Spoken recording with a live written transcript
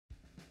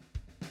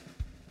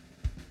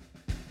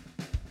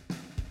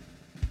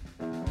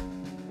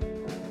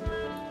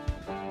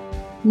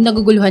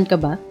Naguguluhan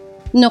ka ba?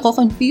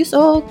 Nako-confuse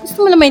o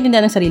gusto mo lang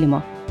maintindihan ng sarili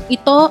mo?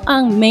 Ito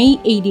ang May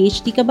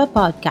ADHD Ka Ba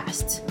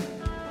Podcast.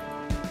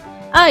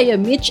 I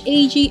am Mitch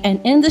AG and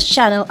in this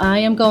channel,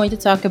 I am going to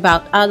talk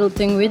about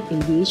adulting with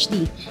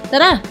ADHD.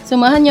 Tara,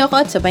 sumahan niyo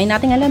ako at sabay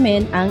nating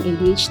alamin ang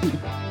ADHD.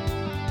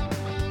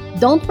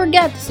 Don't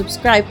forget to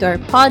subscribe to our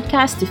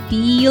podcast to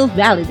feel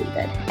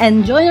validated.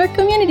 And join our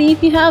community if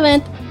you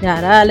haven't.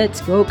 Tara,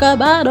 let's go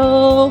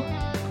kabaro!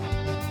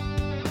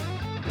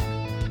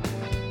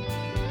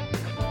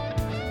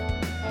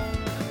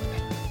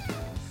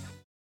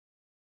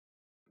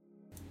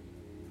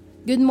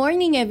 Good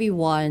morning,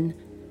 everyone.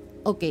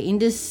 Okay, in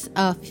this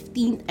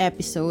 15th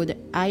episode,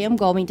 I am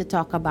going to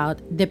talk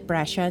about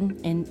depression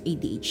and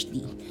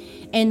ADHD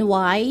and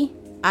why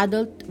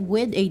adults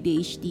with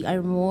ADHD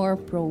are more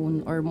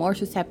prone or more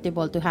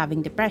susceptible to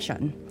having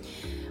depression.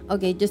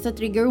 Okay, just a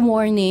trigger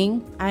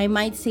warning. I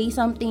might say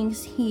some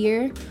things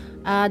here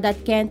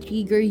that can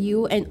trigger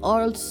you, and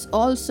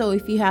also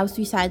if you have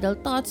suicidal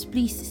thoughts,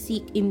 please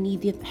seek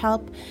immediate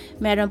help.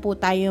 Meron po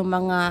tayong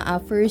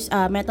mga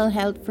mental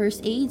health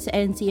first aids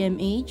and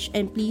CMH,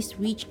 and please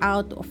reach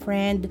out to a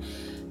friend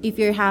if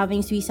you're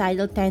having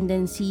suicidal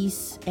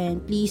tendencies,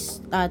 and please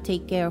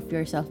take care of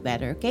yourself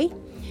better, okay?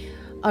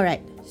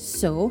 Alright,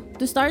 so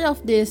to start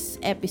off this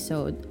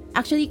episode,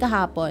 actually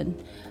kahapon,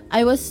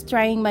 I was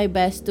trying my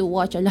best to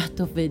watch a lot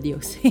of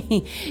videos,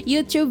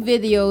 YouTube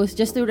videos,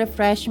 just to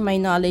refresh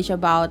my knowledge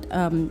about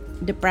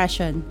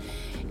depression.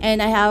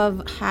 And I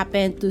have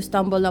happened to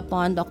stumble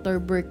upon Dr.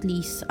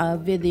 Berkeley's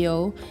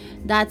video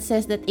that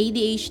says that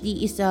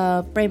ADHD is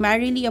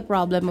primarily a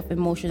problem of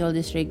emotional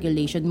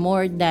dysregulation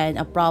more than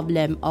a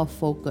problem of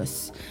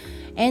focus.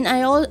 And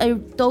I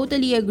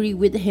totally agree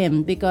with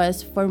him,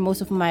 because for most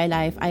of my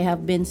life, I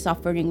have been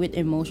suffering with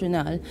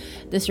emotional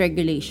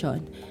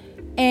dysregulation.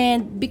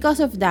 And because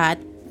of that,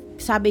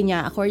 sabi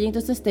niya, according to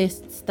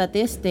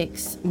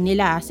statistics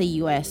nila sa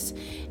US,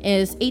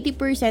 is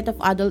 80% of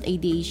adult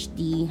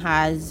ADHD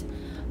has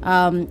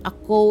a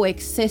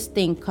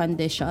coexisting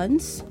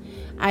conditions,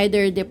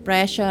 either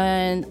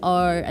depression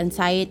or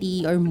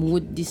anxiety or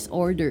mood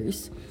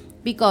disorders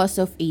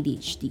because of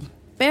ADHD.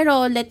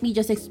 Pero let me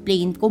just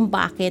explain kung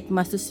bakit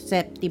mas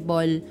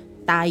susceptible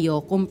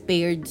tayo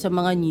compared sa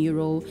mga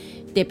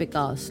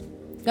neurotypicals.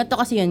 Ganito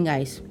kasi yun,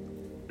 guys.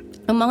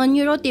 Ang mga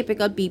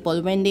neurotypical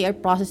people, when they are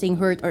processing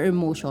hurt or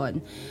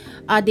emotion,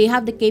 they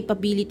have the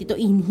capability to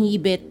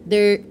inhibit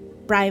their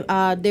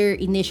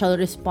initial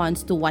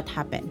response to what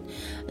happened.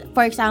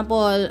 For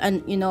example,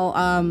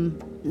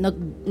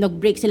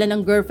 nag-break sila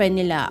ng girlfriend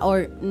nila,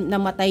 or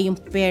namatay yung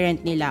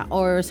parent nila,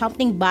 or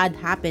something bad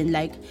happened,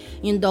 like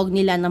yung dog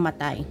nila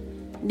namatay.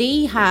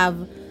 They have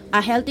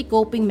a healthy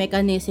coping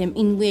mechanism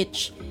in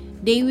which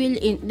they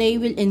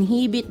will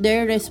inhibit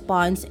their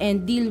response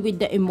and deal with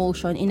the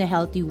emotion in a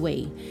healthy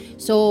way.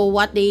 So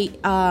what they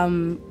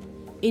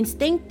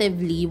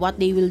instinctively, what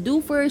they will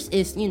do first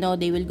is,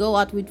 they will go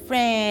out with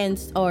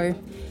friends, or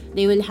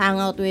they will hang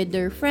out with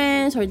their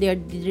friends, or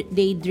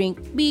they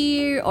drink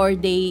beer, or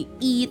they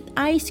eat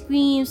ice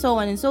cream, so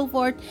on and so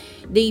forth.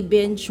 They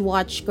binge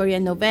watch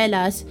Korean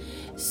novelas,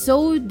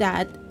 so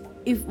that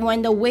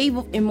when the wave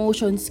of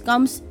emotions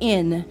comes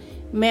in,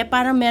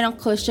 merong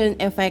cushion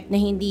effect na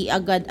hindi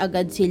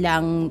agad-agad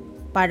silang,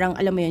 parang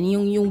alam mo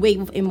yun, yung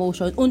wave of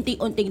emotion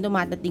unti-unting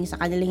dumadating sa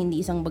kanila,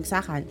 hindi isang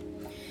bagsakan.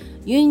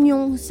 Yun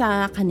yung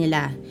sa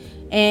kanila.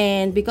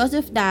 And because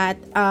of that,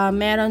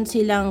 meron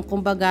silang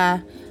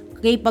kumbaga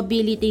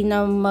capability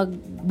na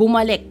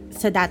bumalik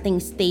sa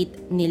dating state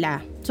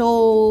nila.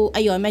 So,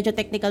 ayun, medyo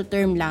technical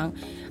term lang.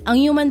 Ang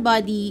human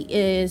body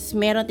is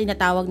meron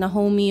tinatawag na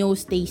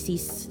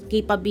homeostasis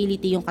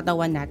capability yung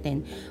katawan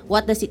natin.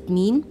 What does it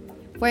mean?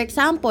 For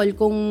example,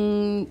 kung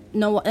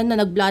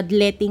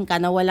nag-bloodletting ka,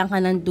 nawalan ka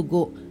ng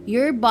dugo,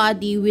 your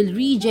body will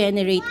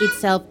regenerate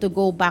itself to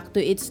go back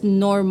to its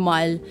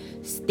normal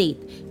state.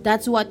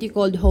 That's what you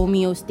call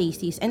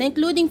homeostasis. And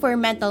including for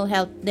mental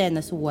health then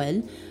as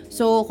well.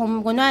 So,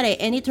 kung kunwari,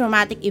 any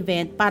traumatic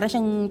event, para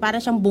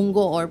siyang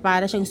bunggo or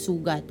para siyang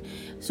sugat.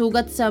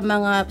 Sugat sa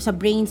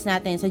brains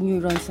natin, sa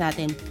neurons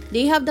natin.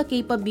 They have the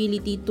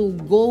capability to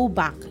go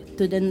back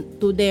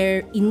to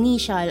their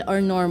initial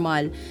or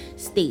normal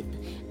state.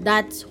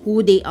 That's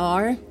who they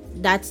are.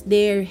 That's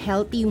their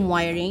healthy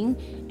wiring.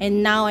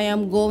 And now I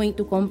am going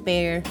to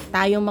compare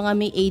tayong mga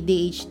may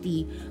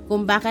ADHD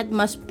kung bakit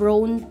mas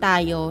prone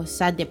tayo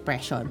sa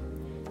depression.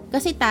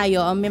 Kasi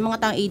tayo, may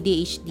mga taong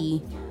ADHD,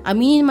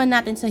 aminin man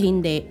natin sa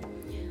hindi,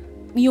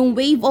 yung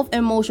wave of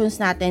emotions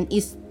natin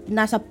is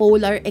nasa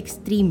polar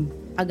extreme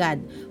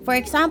agad. For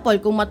example,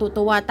 kung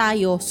matutuwa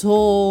tayo,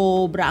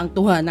 sobra ang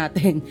tuwa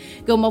natin.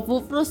 Kung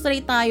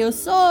mapu-frustrate tayo,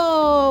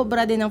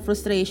 sobra din ang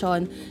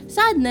frustration.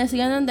 Sadness,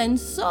 ganun din,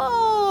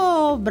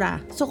 sobra.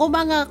 So, kung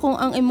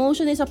ang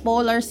emotion is a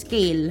polar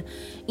scale,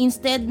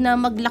 instead na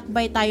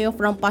maglakbay tayo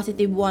from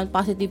positive 1,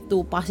 positive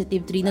 2,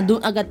 positive 3, nandun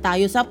agad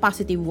tayo sa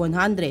positive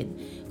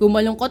 100. Kung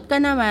malungkot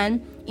ka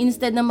naman,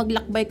 instead na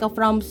maglakbay ka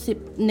from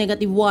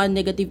negative 1,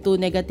 negative 2,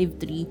 negative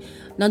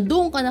 3,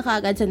 nandun ka na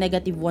kaagad sa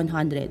negative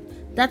 100.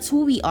 That's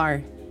who we are.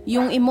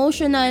 yung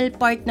emotional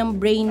part ng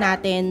brain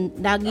natin,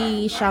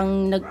 lagi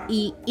siyang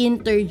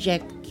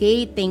nag-i-interject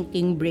kay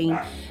thinking brain.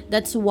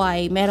 That's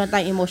why meron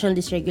tayong emotional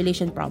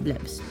dysregulation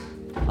problems.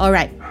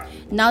 Alright,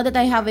 now that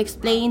I have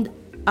explained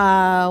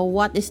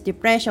what is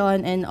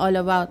depression and all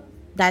about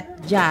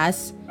that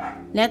jazz,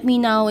 let me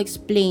now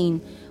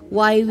explain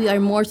why we are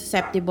more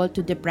susceptible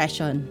to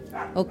depression.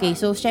 Okay,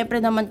 so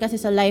syempre naman kasi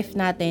sa life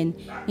natin,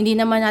 hindi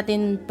naman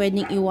natin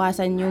pwedeng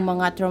iwasan yung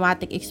mga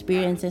traumatic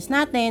experiences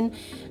natin,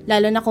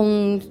 lalo na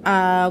kung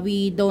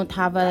we don't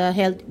have a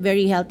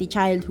very healthy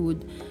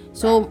childhood.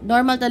 So,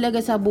 normal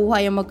talaga sa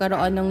buhay yung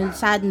magkaroon ng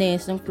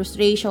sadness, ng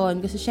frustration,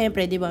 kasi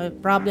syempre, di ba,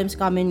 problems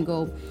come and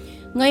go.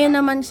 Ngayon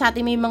naman sa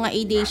ating may mga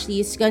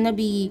ADHD, it's gonna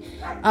be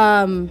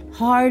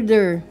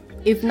harder,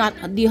 if not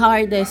the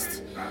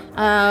hardest,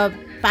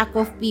 pack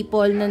of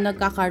people na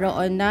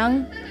nagkakaroon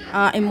ng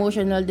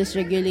emotional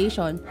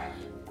dysregulation.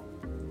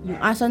 Yung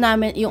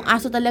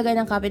aso talaga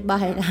ng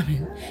kapitbahay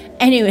namin.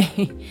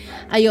 Anyway,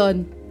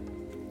 ayun.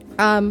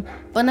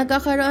 Pag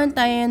nagkakaroon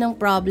tayo ng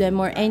problem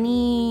or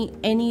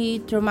any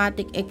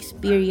traumatic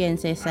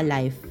experiences sa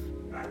life,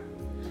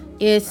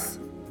 is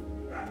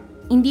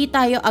hindi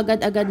tayo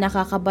agad-agad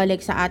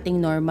nakakabalik sa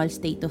ating normal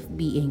state of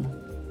being.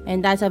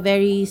 And that's a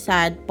very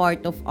sad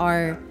part of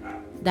our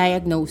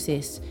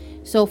diagnosis.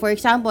 So, for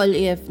example,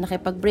 if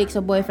nakipag-break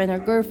sa boyfriend or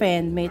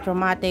girlfriend, may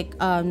traumatic,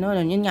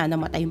 yun nga,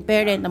 namatay yung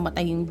parent,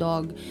 namatay yung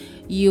dog,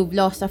 you've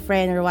lost a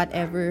friend or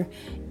whatever,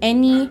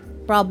 any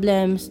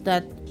problems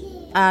that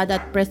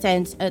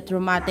presents a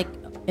traumatic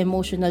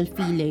emotional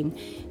feeling,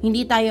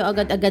 hindi tayo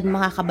agad-agad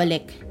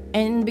makakabalik.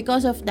 And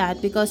because of that,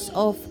 because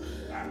of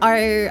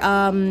our,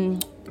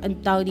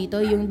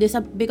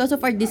 because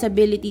of our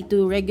disability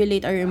to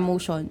regulate our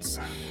emotions,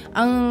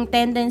 ang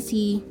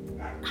tendency,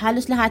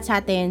 halos lahat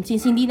sa atin,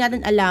 since hindi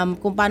natin alam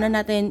kung paano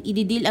natin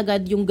i-deal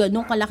agad yung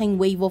ganong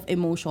kalaking wave of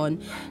emotion,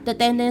 the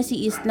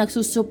tendency is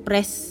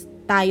nagsusuppress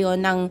tayo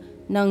ng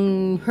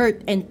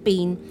hurt and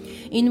pain.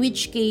 In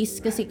which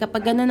case, kasi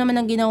kapag gano'n naman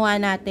ang ginawa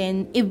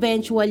natin,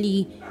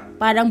 eventually,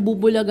 parang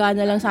bubulaga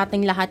na lang sa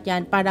ating lahat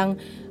yan. Parang,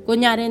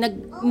 kunyari,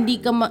 hindi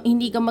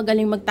ka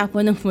magaling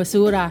magtapon ng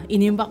basura.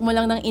 Inimbak mo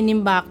lang ng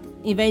inimbak,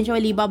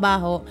 eventually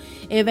babaho.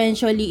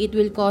 Eventually, it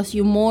will cause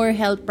you more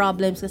health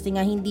problems kasi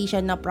nga hindi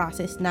siya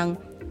na-process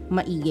ng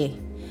maigi.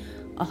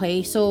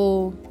 Okay,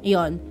 so,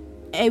 yun.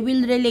 I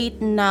will relate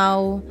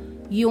now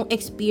yung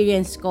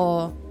experience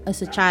ko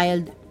as a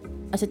child,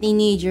 as a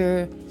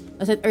teenager,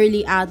 as an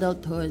early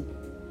adulthood.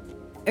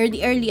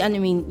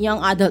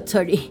 Young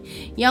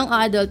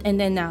adult, and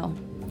then now.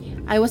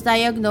 I was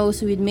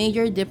diagnosed with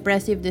major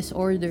depressive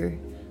disorder.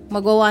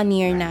 Magwa 1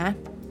 year na.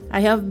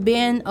 I have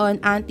been on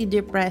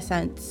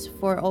antidepressants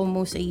for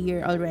almost a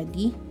year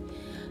already.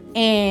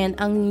 And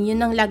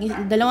yun ang lagi,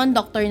 dalawang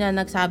doctor na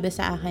nagsabi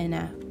sa akin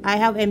na I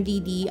have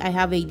MDD, I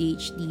have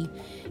ADHD.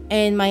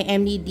 And my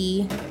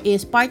MDD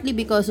is partly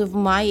because of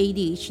my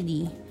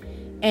ADHD.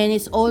 And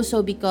it's also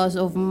because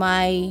of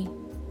my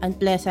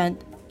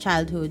unpleasant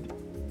childhood.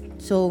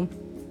 So,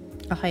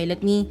 okay,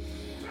 let me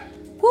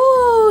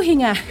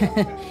hinga.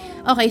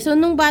 Okay, so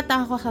nung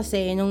bata ako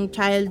kasi, nung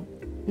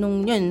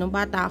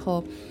bata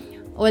ako,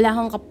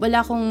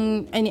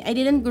 I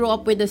didn't grow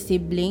up with a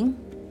sibling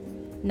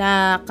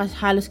na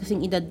halos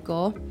kasing edad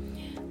ko.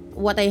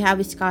 What I have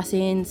is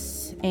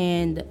cousins,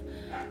 and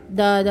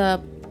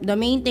the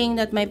main thing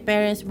that my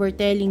parents were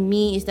telling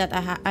me is that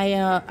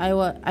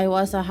I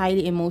was a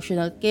highly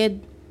emotional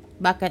kid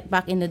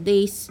back in the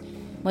days.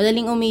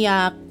 Madaling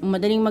umiyak,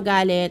 madaling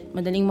magalit,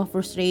 madaling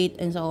ma-frustrate,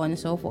 and so on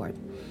and so forth.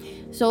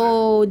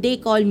 So they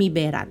call me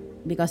Berat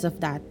because of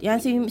that.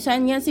 Yan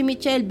si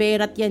Michelle,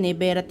 Berat yan eh.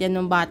 Berat yan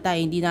ng bata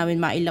eh. Hindi namin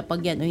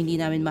mailapag yan o hindi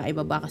namin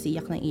maibaba kasi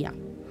iyak ng iyak.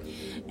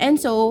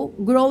 And so,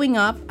 growing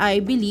up,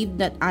 I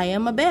believed that I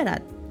am a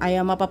Berat. I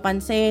am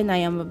mapapansin,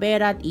 I am a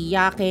Berat,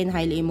 iyakin,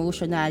 highly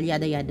emotional,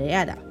 yada yada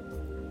yada.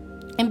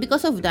 And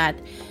because of that,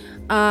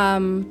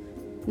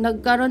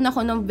 nagkaroon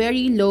ako ng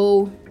very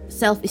low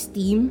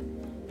self-esteem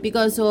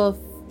because of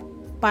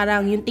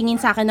parang yung tingin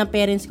sa akin ng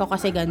parents ko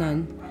kasi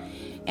ganun.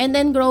 And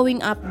then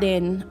growing up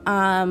din,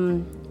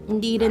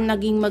 hindi rin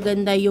naging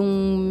maganda yung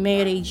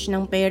marriage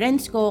ng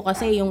parents ko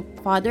kasi yung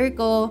father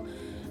ko,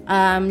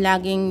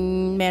 laging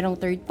merong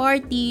third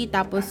party,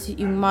 tapos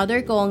yung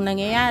mother ko, ang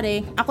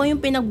nangyayari, ako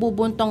yung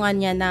pinagbubuntongan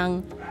niya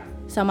ng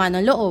sama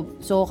ng loob.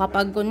 So,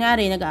 kapag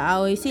kunyari,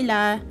 nag-aaway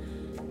sila,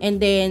 and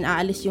then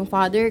aalis yung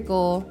father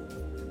ko,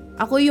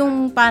 ako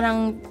yung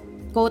parang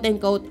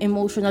quote-unquote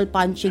emotional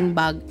punching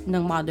bag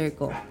ng mother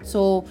ko.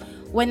 So,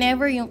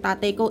 whenever yung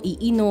tatay ko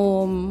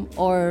iinom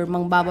or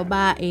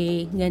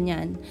mangbababae,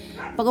 ganyan.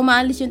 Pag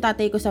umaalis yung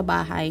tatay ko sa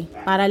bahay,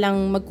 para lang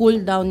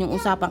mag-cool down yung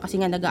usapan kasi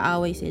nga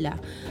nag-aaway sila,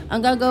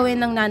 ang gagawin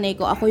ng nanay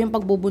ko, ako yung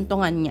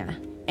pagbubuntungan niya.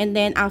 And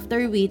then,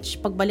 after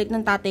which, pagbalik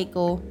ng tatay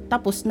ko,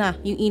 tapos na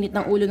yung init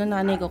ng ulo ng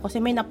nanay ko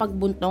kasi may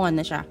napagbuntungan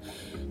na siya.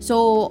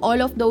 So,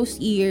 all of those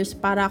years,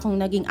 para akong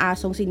naging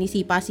asong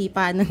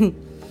sinisipa-sipa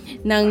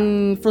ng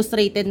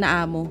frustrated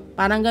na amo.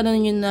 Parang ganun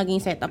yung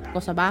naging setup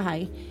ko sa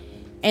bahay.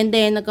 And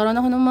then, nagkaroon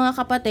ako ng mga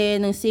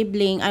kapatid, ng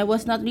sibling. I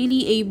was not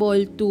really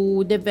able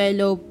to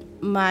develop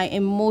my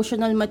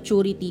emotional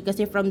maturity.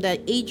 Kasi from the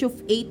age of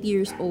 8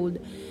 years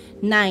old,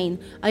 9,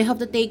 I have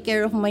to take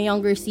care of my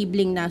younger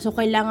sibling na. So,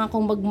 kailangan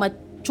kong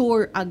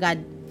mag-mature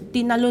agad.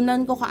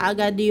 Tinalunan ko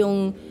kaagad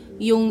yung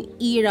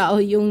era o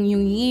yung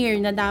year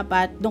na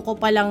dapat doon ko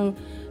palang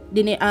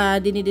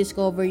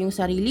dinidiscover yung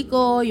sarili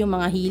ko, yung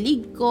mga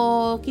hilig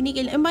ko,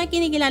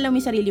 kinikilala mo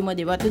yung sarili mo,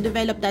 di ba? To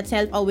develop that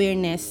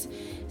self-awareness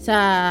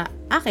sa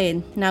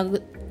akin, na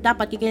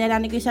dapat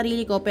kikilalanin ko yung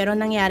sarili ko, pero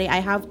nangyari, I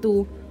have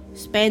to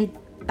spend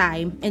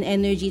time and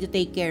energy to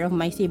take care of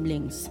my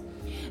siblings.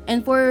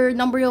 And for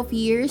number of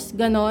years,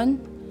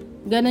 ganon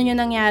yung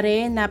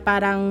nangyari, na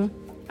parang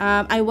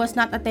I was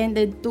not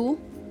attended to,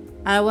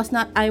 I was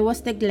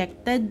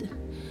neglected.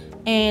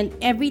 And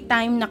every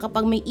time na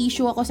kapag may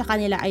issue ako sa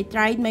kanila, I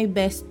tried my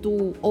best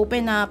to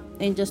open up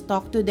and just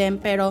talk to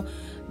them. Pero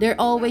they're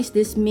always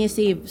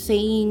dismissive,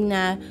 saying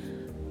na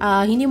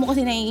hindi mo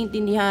kasi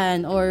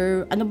naiintindihan,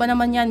 or ano ba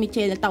naman yan,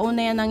 Michelle, taon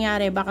na yan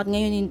nangyari, bakit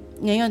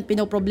ngayon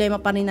pinoproblema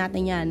pa rin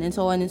natin yan, and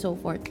so on and so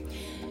forth.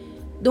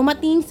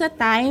 Dumating sa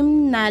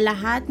time na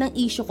lahat ng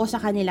issue ko sa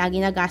kanila,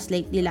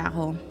 ginagaslight nila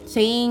ako,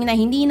 saying na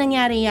hindi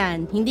nangyari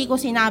yan, hindi ko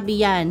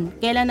sinabi yan,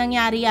 kailan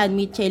nangyari yan,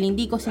 Michelle,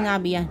 hindi ko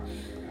sinabi yan.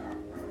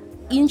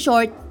 In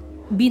short,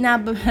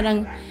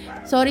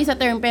 sorry sa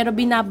term, pero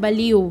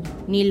binabaliw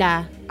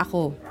nila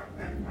ako.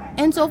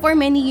 And so for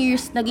many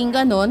years naging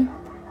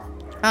ganon.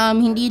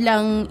 Hindi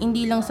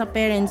lang sa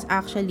parents,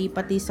 actually,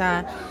 pati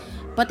sa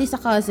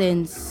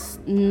cousins,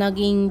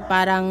 naging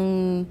parang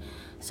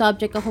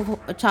subject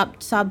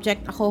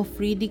ako of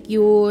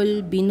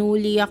ridicule,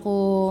 binuli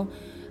ako,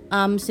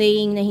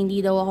 saying na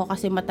hindi daw ako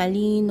kasi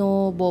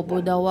matalino, bobo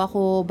daw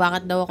ako,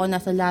 bakit daw ako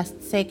nasa last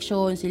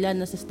section, sila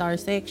nasa star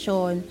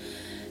section,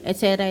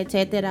 etc.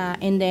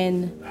 And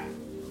then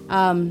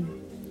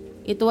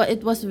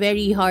it was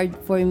very hard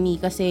for me,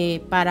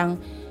 kasi parang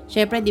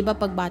syempre, di ba,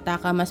 pag bata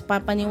ka, mas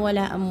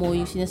papaniwalaan mo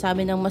yung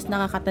sinasabi ng mas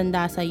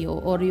nakakatanda sa'yo,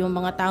 or yung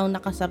mga taong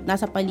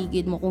nasa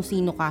paligid mo kung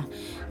sino ka.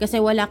 Kasi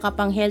wala ka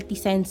pang healthy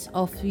sense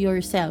of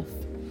yourself.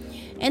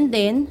 And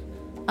then,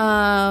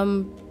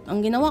 ang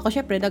ginawa ko,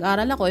 syempre,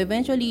 nag-aral ako.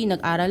 Eventually,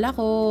 nag-aral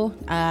ako.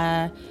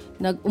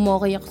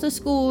 Umokay ako sa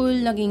school.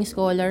 Naging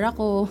scholar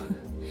ako.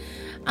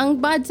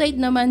 Ang bad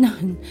side naman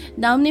nun,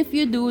 damn if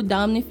you do,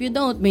 damn if you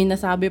don't. May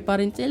nasabi pa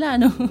rin sila,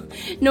 no?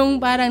 Nung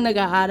parang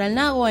nag-aaral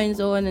na ako, and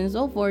so on and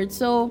so forth.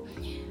 So,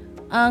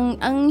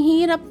 ang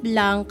hirap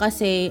lang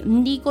kasi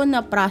hindi ko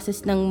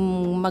na-process ng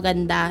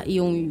maganda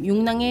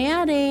yung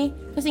nangyayari.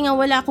 Kasi nga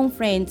wala akong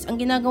friends. Ang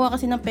ginagawa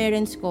kasi ng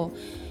parents ko,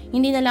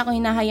 hindi nila ako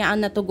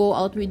hinahayaan na to go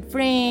out with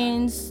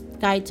friends,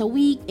 kahit sa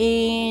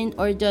weekend,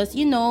 or just,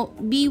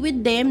 be with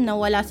them na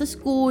wala sa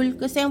school.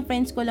 Kasi ang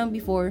friends ko lang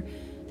before,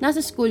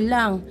 nasa school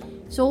lang.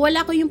 So,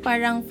 wala ko yung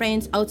parang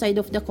friends outside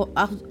of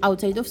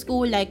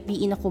school, like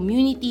be in a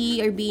community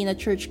or be in a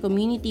church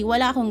community.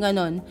 Wala akong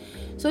ganon.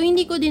 So,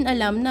 hindi ko din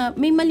alam na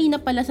may mali na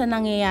pala sa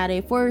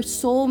nangyayari. For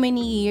so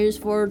many years,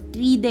 for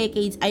 3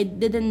 decades, I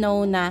didn't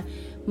know na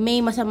may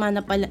masama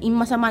na pala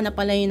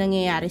yung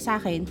nangyayari sa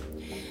akin.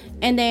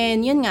 And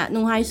then, yun nga,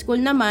 nung high school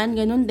naman,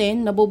 ganun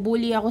din,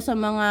 nabubuli ako sa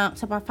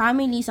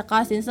family, sa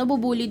cousins,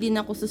 nabubuli din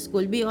ako sa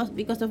school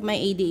because of my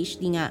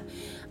ADHD nga.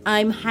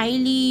 I'm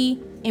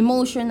highly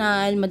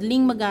emotional,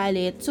 madaling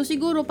magalit. So,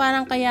 siguro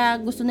parang kaya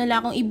gusto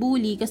nila akong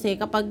i-bully, kasi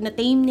kapag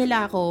na-tame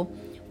nila ako,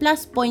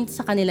 plus points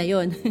sa kanila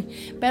yon.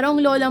 Pero ang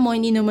lola mo,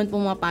 hindi naman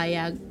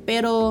pumapayag.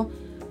 Pero,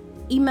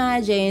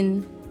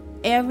 imagine,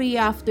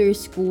 every after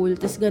school,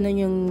 tas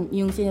ganun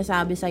yung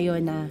sinasabi sa'yo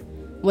na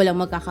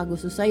walang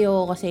magkakagusto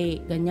sa'yo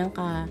kasi ganyan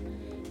ka,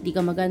 di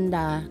ka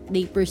maganda,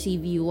 they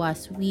perceive you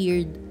as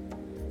weird,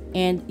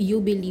 and you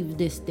believe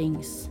these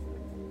things.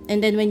 And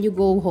then when you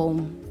go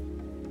home,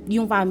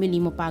 yung family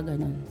mo pa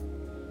ganun.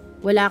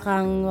 Wala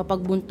kang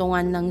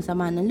mapagbuntungan ng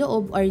sama ng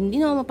loob, or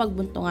hindi naman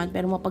mapagbuntungan,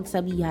 pero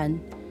mapagsabihan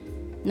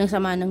ng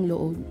sama ng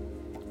loob.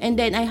 And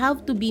then, I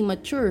have to be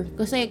mature.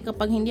 Kasi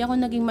kapag hindi ako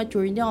naging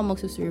mature, hindi ako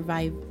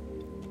magsusurvive.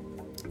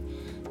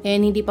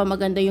 And hindi pa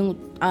maganda yung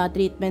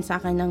treatment sa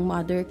akin ng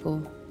mother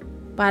ko.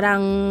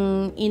 Parang,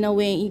 in a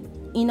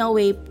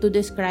way to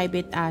describe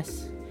it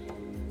as,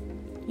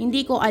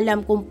 hindi ko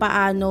alam kung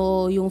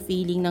paano yung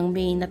feeling ng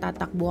may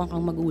natatakbuhan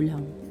kang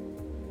magulang.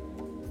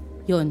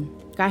 Yun.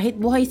 Kahit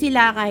buhay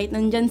sila, kahit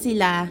nandyan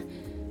sila,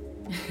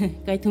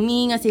 kahit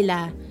humihinga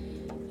sila,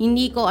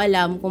 hindi ko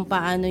alam kung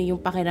paano yung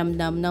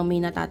pakiramdam ng may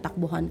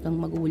natatakbuhan kang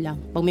magulang.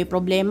 Pag may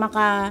problema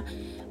ka,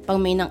 pag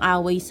may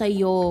nang-away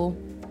sa'yo,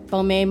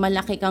 pag may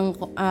malaki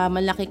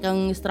kang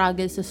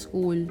struggle sa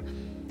school,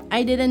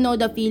 I didn't know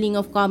the feeling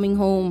of coming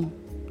home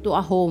to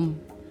a home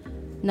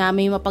na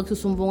may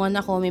mapagsusumbungan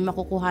ako, may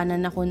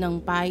makukuhanan ako ng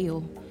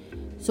payo.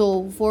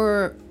 So,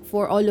 for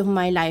all of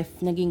my life,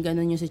 naging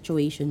ganun yung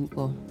situation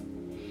ko.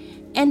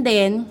 And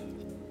then,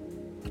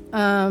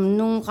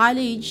 nung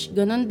college,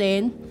 ganun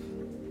din,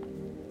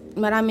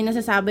 marami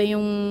nasasabi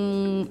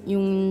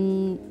yung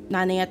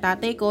nanay at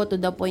tatay ko, to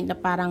the point na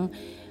parang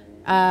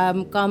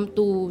come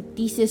to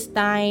thesis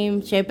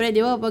time. Syempre,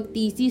 di ba, pag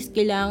thesis,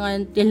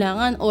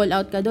 kailangan all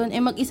out ka doon.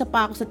 Mag-isa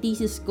pa ako sa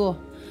thesis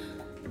ko.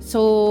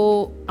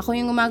 So, ako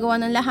yung gumagawa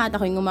ng lahat,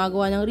 ako yung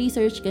gumagawa ng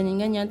research,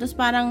 ganyan-ganyan. Tapos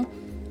parang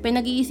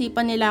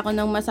pinag-iisipan nila ako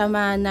ng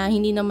masama na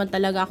hindi naman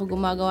talaga ako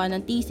gumagawa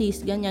ng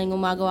thesis, ganyan,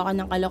 gumagawa ako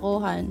ng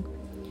kalokohan.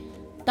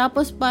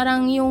 Tapos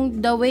parang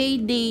yung the way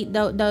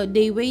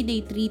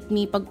they treat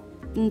me,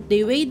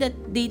 the way that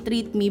they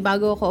treat me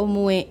bago ako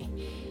umuwi,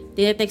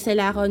 tinetext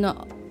sila ako na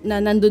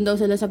nandun daw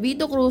sila sa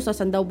Vito Cruz,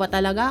 sasan daw ba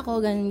talaga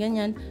ako,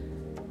 ganyan-ganyan.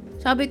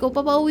 Sabi ko,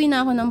 papauwi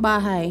na ako ng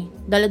bahay.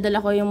 Dala-dala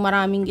ko yung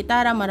maraming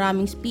gitara,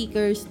 maraming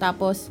speakers,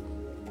 tapos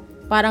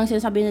parang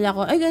sinasabi nila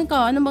ako, ay ganun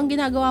ka, ano bang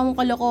ginagawa mong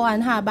kalokohan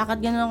ha?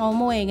 Bakit ganun ako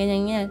umuwi?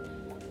 Ganyan.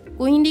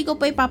 Kung hindi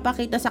ko pa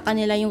ipapakita sa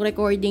kanila yung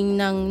recording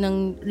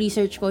ng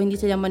research ko, hindi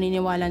sila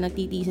maniniwala,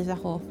 nagtitisis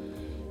ako.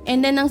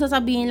 And then, ang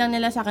sasabihin lang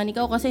nila sa akin,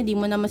 ikaw kasi hindi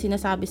mo naman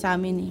sinasabi sa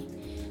amin eh.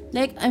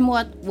 Like, I'm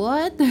what?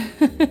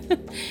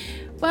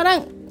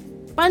 Parang,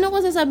 paano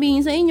ko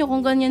sasabihin sa inyo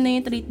kung ganyan na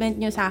yung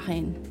treatment nyo sa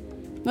akin?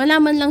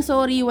 Wala man lang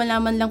sorry, wala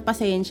man lang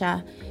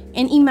pasensya.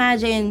 And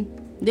imagine,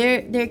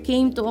 there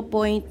came to a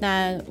point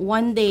na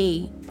one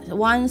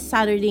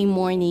Saturday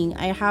morning,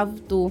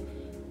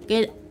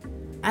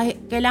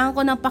 kailangan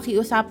ko nang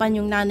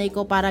pakiusapan yung nanay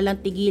ko para lang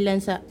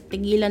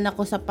tigilan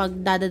ako sa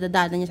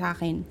pagdadadada niya sa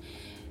akin.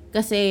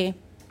 Kasi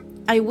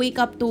I wake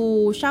up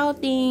to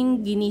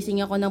shouting, ginising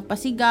ako ng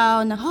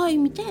pasigaw na,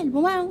 hoy Michelle,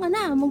 bumangon ka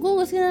na,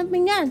 maghugas ka ng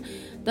pinggan.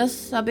 Tapos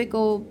sabi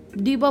ko,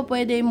 di ba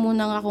pwede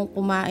muna nga akong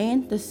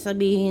kumain? Tapos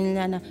sabihin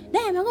nila na,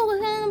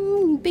 maghugas ka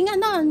ng pinggan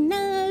doon,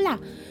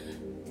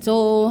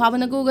 So,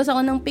 habang naghugas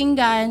ako ng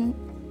pinggan,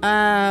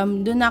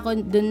 doon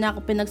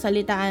ako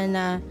pinagsalitaan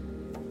na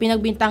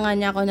pinagbintangan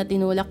niya ako na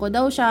tinulak ko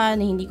daw siya,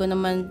 na hindi ko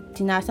naman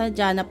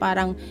sinasadya, na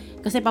parang,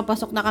 kasi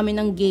papasok na kami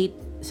ng gate,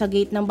 sa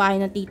gate ng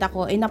bahay ng tita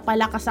ko,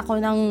 napalakas ako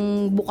ng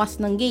bukas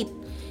ng gate.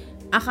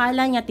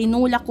 Akala niya,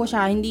 tinulak ko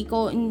siya,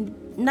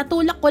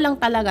 natulak ko lang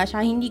talaga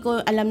siya, hindi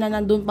ko alam na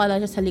nandun pala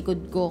siya sa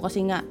likod ko,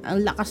 kasi nga,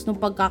 ang lakas ng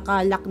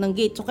pagkakalak ng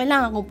gate, so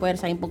kailangan kong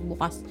puwersa yung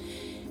pagbukas.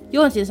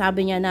 Yun,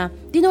 sinasabi niya na,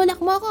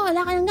 tinulak mo ako,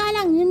 wala ka ng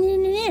galang,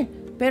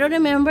 Pero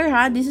remember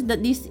ha, this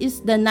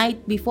is the night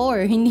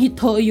before. Hindi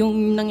to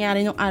yung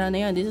nangyari nung araw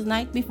na yun. This is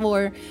night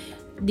before.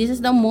 This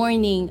is the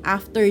morning,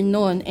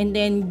 afternoon. And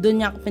then, dun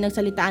niya ako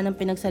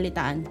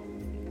pinagsalitaan.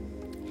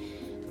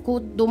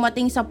 Kung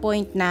dumating sa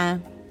point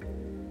na,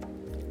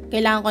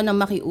 kailangan ko na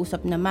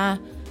makiusap na,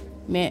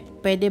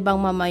 pwede bang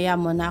mamaya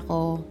mo na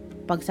ako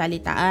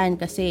pagsalitaan?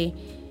 Kasi,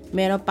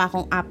 meron pa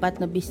akong 4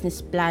 na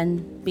business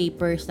plan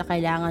papers na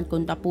kailangan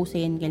kong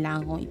tapusin,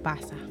 kailangan kong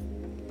ipasa.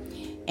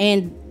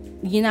 And,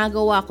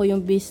 ginagawa ko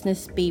yung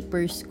business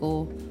papers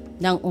ko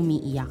nang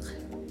umiiyak.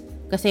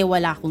 Kasi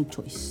wala akong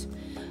choice.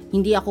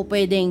 Hindi ako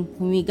pwedeng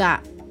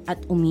humiga at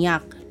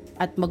umiyak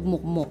at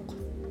magmukmuk.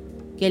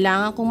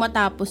 Kailangan kong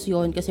matapos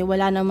yon kasi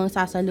wala namang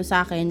sasalo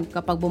sa akin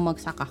kapag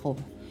bumagsak ako.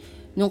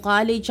 Nung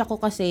college ako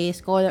kasi,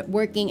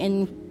 working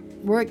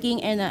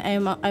and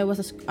I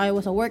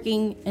was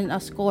working and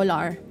a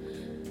scholar.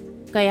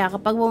 Kaya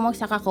kapag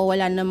bumagsak ako,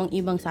 wala namang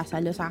ibang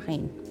sasalo sa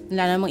akin.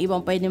 Wala namang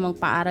ibang pwede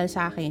magpaaral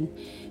sa akin.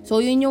 So,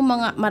 yun yung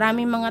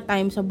maraming mga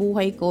time sa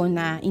buhay ko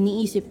na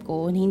iniisip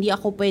ko na hindi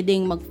ako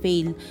pwedeng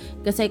mag-fail.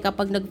 Kasi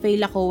kapag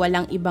nag-fail ako,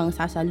 walang ibang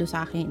sasalo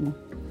sa akin.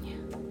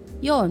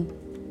 Yun.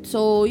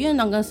 So,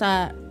 yun hanggang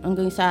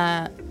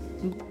sa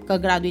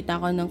kagraduate na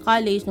ako ng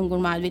college. Nung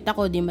graduate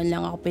ako, di man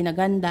lang ako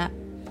pinaganda.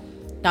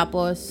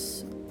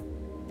 Tapos,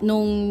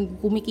 nung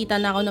kumikita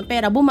na ako ng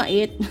pera,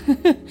 bumait.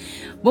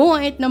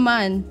 Bumait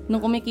naman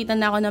nung kumikita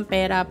na ako ng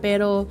pera.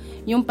 Pero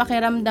yung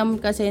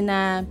pakiramdam kasi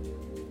na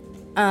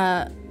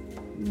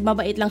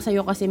mabait lang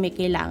sa'yo kasi may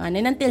kailangan.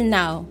 And until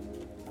now.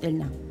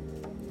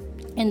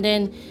 And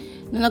then,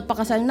 nung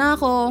nagpakasal na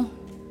ako,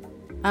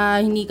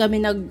 hindi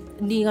kami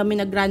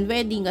nag-grand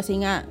wedding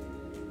kasi nga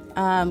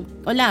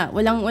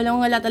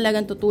wala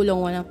talagang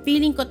tutulong.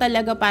 Feeling ko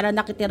talaga para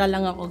nakitira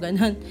lang ako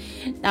ganun.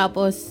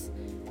 Tapos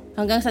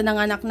hanggang sa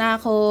nanganak na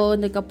ako,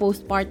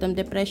 nagka-postpartum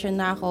depression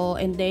na ako,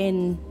 and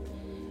then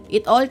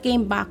it all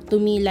came back to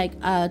me like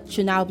a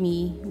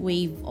tsunami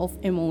wave of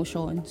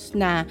emotions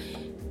na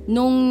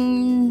nung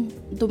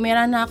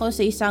tumira na ako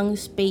sa isang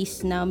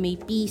space na may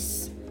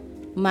peace,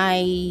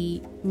 may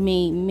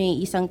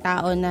isang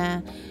tao na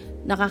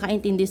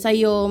nakakaintindi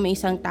sa'yo, may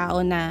isang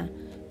tao na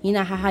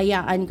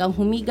hinahahayaan kang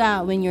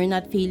humiga when you're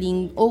not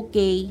feeling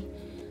okay.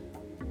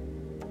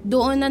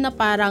 Doon na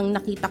parang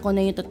nakita ko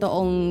na yung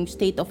totoong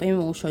state of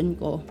emotion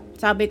ko.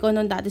 Sabi ko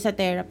nung dati sa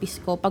therapist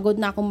ko, pagod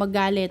na akong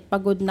magalit,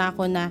 pagod na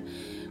akong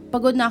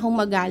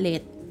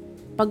magalit.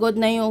 Pagod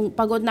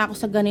na ako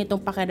sa ganitong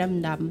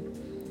pakiramdam.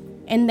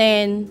 And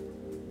then,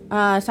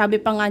 sabi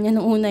pa nga niya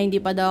nung una,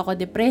 hindi pa daw ako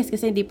depressed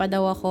kasi hindi pa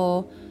daw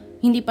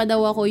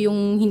ako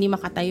yung hindi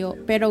makatayo.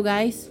 Pero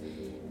guys,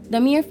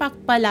 the mere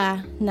fact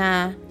pala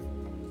na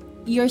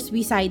you're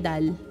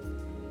suicidal,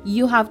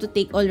 you have to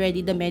take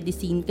already the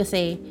medicine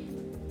kasi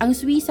ang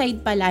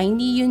suicide pala,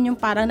 hindi yun yung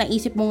parang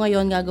naisip mo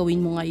ngayon,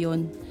 gagawin mo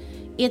ngayon.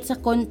 It's a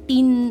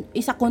continuum.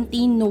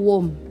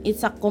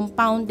 It's a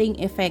compounding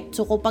effect.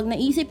 So, kapag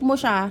naisip mo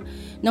siya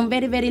ng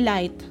very, very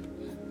light,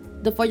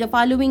 for the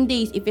following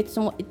days, if it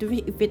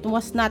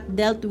was not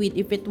dealt with,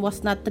 if it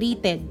was not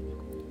treated,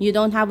 you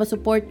don't have a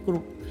support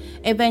group,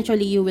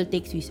 eventually you will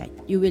take suicide.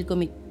 You will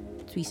commit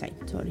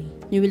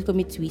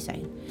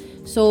suicide.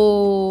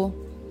 So,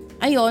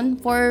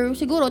 ayun, for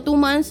siguro 2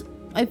 months,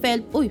 I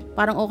felt,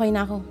 parang okay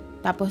na ako.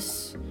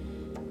 Tapos,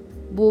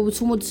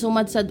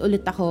 sumad-sumadsad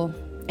ulit ako.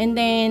 And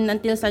then,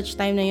 until such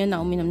time na yun, na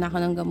uminom na ako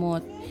ng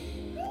gamot.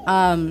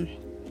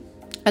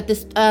 At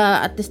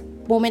this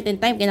moment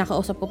in time,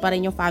 kinakausap ko pa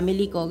rin yung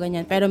family ko,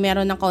 ganyan. Pero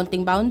meron ng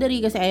counting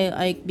boundary kasi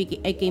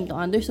I came to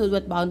understood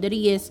what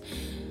boundary is.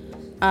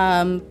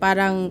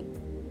 Parang,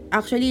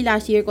 actually,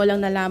 last year ko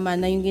lang nalaman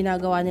na yung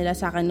ginagawa nila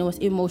sa akin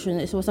was emotional.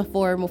 It was a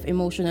form of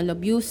emotional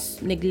abuse,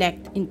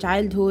 neglect in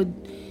childhood.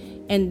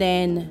 And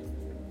then,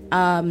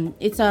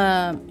 it's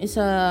a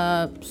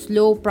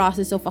slow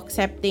process of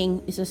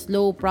accepting. It's a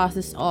slow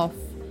process of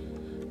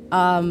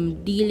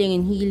dealing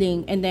and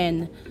healing. And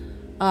then,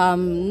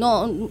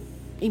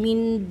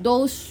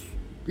 those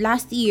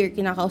last year,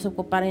 kinakausap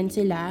ko pa rin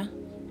sila,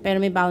 pero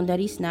may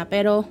boundaries na.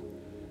 Pero,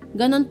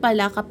 ganun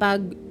pala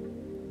kapag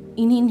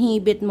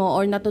ininhibit mo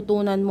or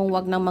natutunan mong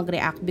wag nang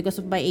mag-react because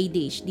of my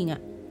ADHD nga.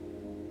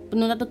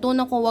 Nung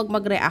natutunan ko wag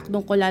mag-react,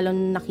 doon ko lalo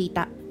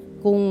nakita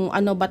kung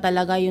ano ba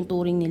talaga yung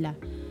turing nila.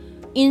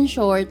 In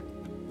short,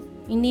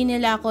 hindi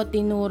nila ako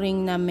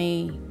tinuring na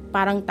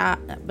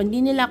hindi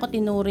nila ako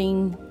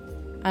tinuring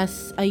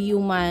as a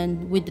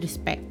human with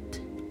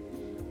respect.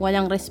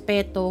 Walang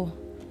respeto.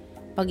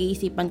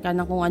 Pag-iisipan ka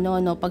ng kung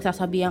ano-ano,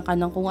 pagsasabihan ka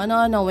ng kung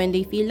ano-ano when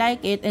they feel like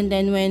it, and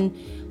then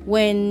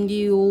when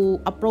you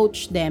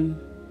approach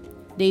them,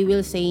 they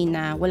will say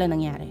na wala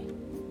nangyari.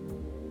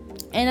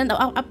 And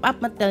up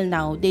until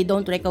now, they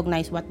don't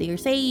recognize what they are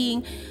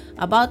saying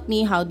about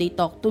me, how they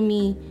talk to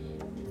me.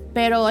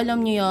 Pero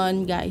alam niyo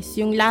yon, guys,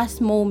 yung last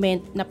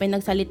moment na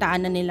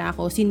pinagsalitaan na nila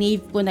ako,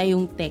 sinave ko na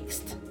yung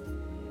text.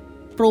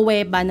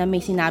 Pruweba na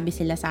may sinabi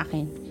sila sa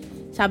akin.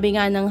 Sabi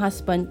nga ng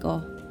husband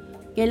ko,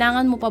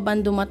 kailangan mo pa ba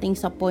dumating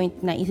sa point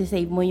na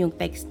isi-save mo yung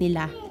text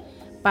nila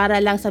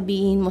para lang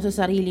sabihin mo sa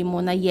sarili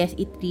mo na yes,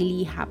 it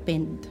really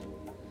happened.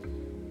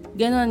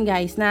 Ganon,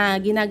 guys, na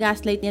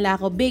ginagaslight nila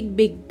ako big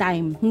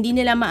time. Hindi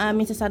nila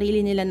maamin sa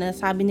sarili nila na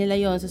sabi nila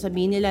yon.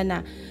 Sasabihin nila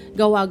na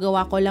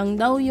gawa-gawa ko lang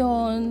daw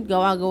yon,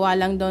 gawa-gawa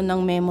lang daw ng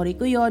memory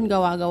ko yon,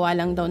 gawa-gawa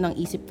lang daw ng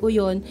isip ko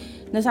yon.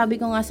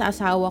 Nasabi ko nga sa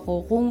asawa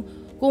ko,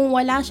 kung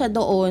wala siya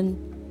doon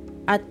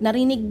at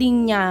narinig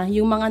din niya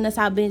yung mga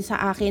nasabi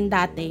sa akin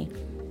dati,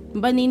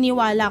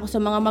 maniniwala ako sa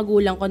mga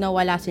magulang ko na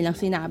wala silang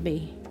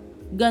sinabi.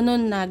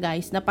 Ganun na,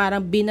 guys, na parang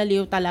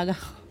binaliw talaga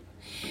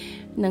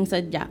ng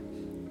sadya.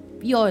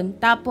 Yon.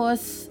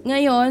 Tapos,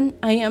 ngayon,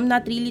 I am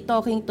not really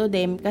talking to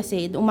them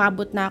kasi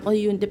umabot na ako,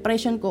 yung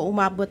depression ko,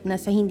 umabot na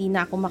sa hindi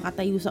na ako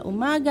makatayo sa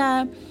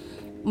umaga,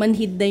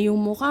 manhid na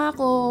yung mukha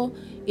ko.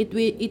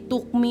 It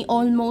took me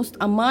almost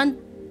a month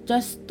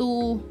just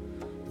to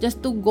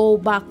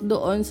go back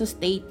doon sa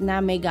state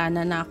na may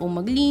gana na akong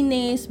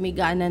maglinis, may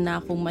gana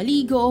na akong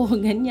maligo,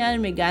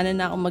 ganyan, may gana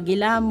na akong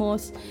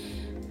magilamos.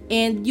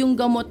 And yung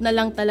gamot na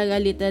lang talaga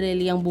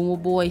literally ang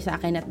bumubuhay sa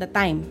akin at the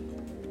time.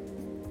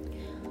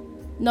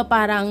 No,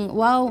 parang,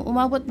 wow,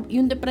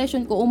 yung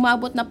depression ko,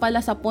 umabot na pala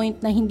sa point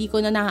na hindi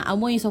ko na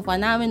naaamoy yung sofa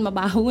namin,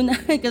 mabaho na,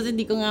 kasi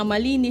hindi ko nga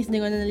malinis,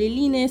 hindi ko na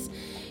nalilinis.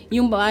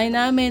 Yung bahay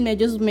namin,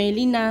 medyo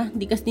smelly na,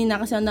 di kasi na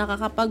kasi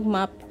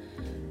nakakapag-map.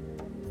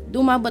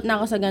 Dumabot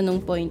na ako sa ganung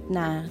point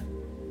na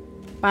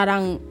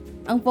parang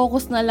ang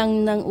focus na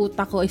lang ng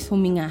utak ko is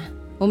huminga.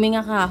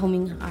 Huminga ka.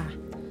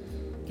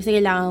 Kasi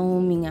kailangan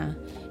huminga.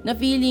 Na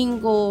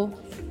feeling ko,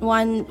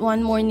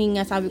 one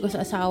morning nga sabi ko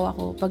sa asawa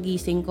ko,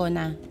 pagising ko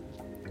na,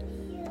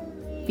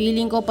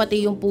 feeling ko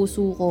pati yung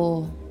puso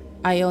ko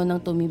ayaw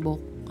nang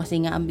tumibok. Kasi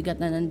nga ang bigat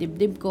na ng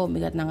dibdib ko,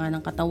 bigat na nga ng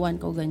katawan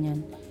ko,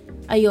 ganyan.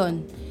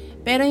 Ayun.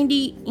 Pero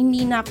hindi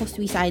na ako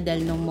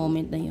suicidal nung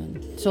moment na yun.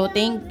 So,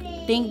 thank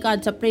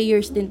God sa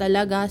prayers din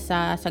talaga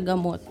sa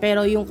gamot.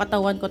 Pero yung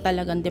katawan ko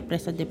talagang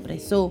depressed.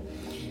 So,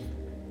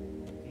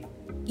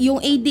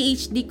 yung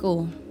ADHD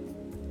ko,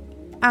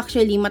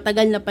 actually,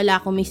 matagal na pala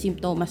ako may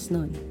simptomas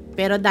nun.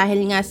 Pero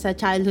dahil nga sa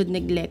childhood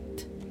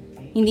neglect,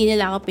 hindi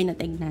nila ako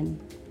pinatignan.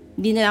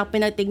 Hindi nila ako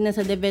pinatignan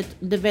sa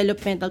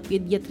developmental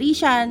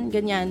pediatrician,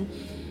 ganyan.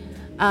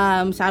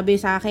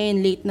 Sabi sa akin,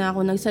 late na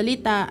ako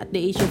nagsalita. At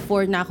the age of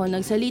 4 na ako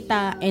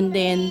nagsalita. And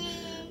then,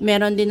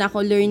 meron din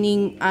ako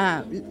learning,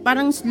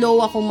 parang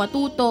slow ako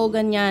matuto,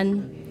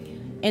 ganyan.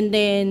 And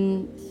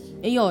then,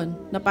 ayun,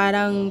 na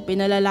parang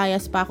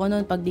pinalalayas pa ako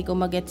noon pag di ko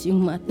magets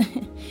yung math.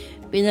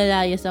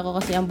 Pinalayas ako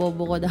kasi ang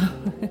bobo ko daw.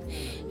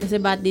 Kasi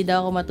ba't di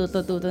daw ako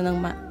matuto-tuto ng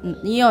math.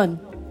 Yun.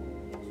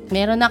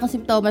 Meron na akong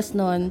simptomas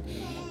noon.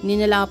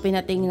 Hindi nila ako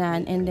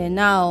pinatingnan. And then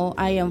now,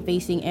 I am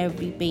facing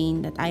every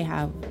pain that I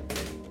have.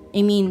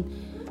 I mean,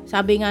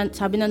 sabi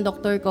ng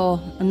doktor ko,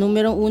 ang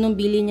numerong unong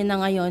bilin niya na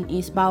ngayon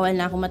is bawal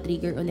na ako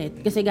matrigger ulit.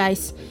 Kasi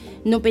guys,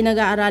 nung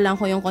pinag-aaralan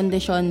ko yung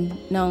kondisyon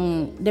ng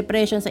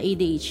depression sa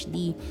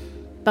ADHD,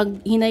 pag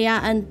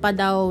hinayaan mo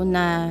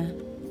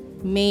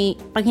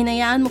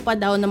pa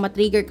daw na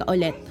matrigger ka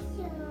ulit,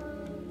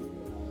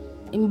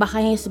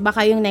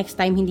 baka yung next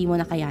time hindi mo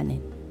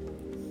nakayanin.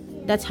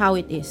 That's how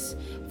it is.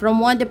 From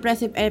one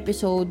depressive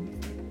episode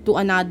to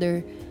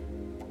another,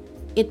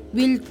 it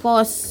will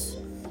cause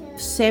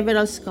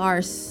several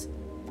scars,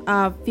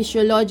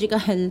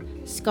 physiological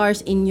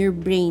scars in your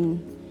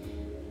brain.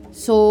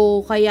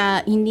 So,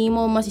 kaya hindi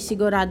mo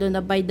masisigurado na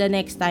by the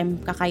next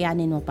time,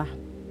 kakayanin mo pa.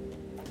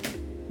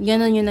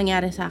 Ganon yung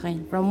nangyari sa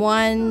akin. From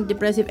one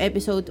depressive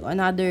episode to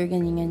another,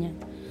 ganyan.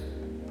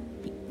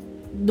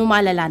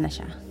 Dumalala na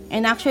siya.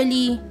 And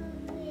actually,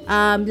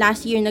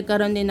 last year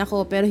nagkaroon din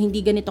ako, pero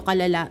hindi ganito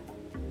kalala.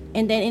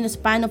 And then in a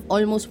span of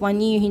almost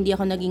 1 year, hindi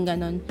ako naging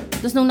ganon.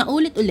 Tapos nung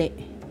naulit-uli,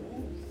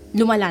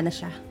 lumala na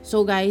siya.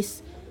 So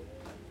guys,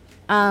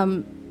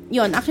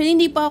 yun, actually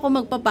hindi pa ako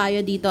magpapayo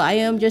dito.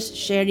 I am just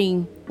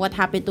sharing what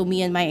happened to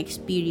me and my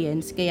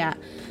experience. Kaya,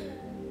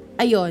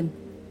 ayun,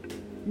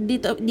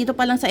 dito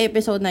pa lang sa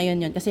episode na yun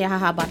kasi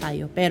hahaba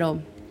tayo.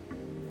 Pero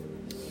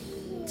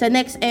sa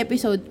next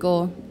episode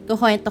ko,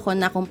 kukwento ko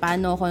na kung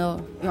paano ko,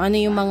 yung ano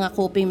yung mga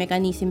coping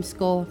mechanisms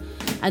ko,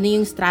 ano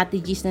yung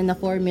strategies na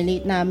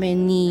na-formulate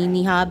namin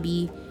ni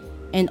Hubby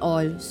and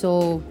all.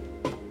 So,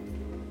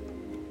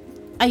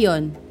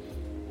 ayun.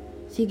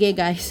 Sige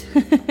guys.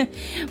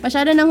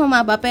 Masyado nang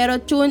humaba, pero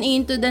tune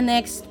in to the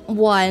next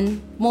one.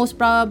 Most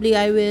probably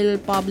I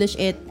will publish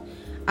it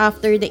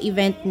after the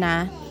event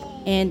na.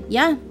 And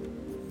yeah,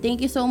 thank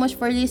you so much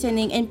for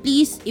listening. And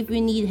please, if you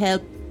need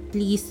help,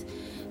 please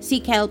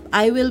seek help.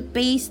 I will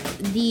paste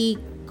the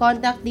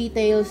contact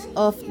details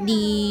of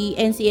the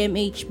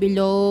NCMH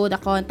below, the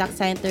contact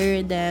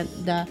center,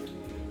 the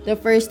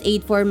first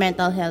aid for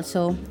mental health.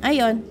 So,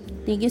 ayun.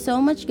 Thank you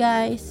so much,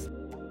 guys.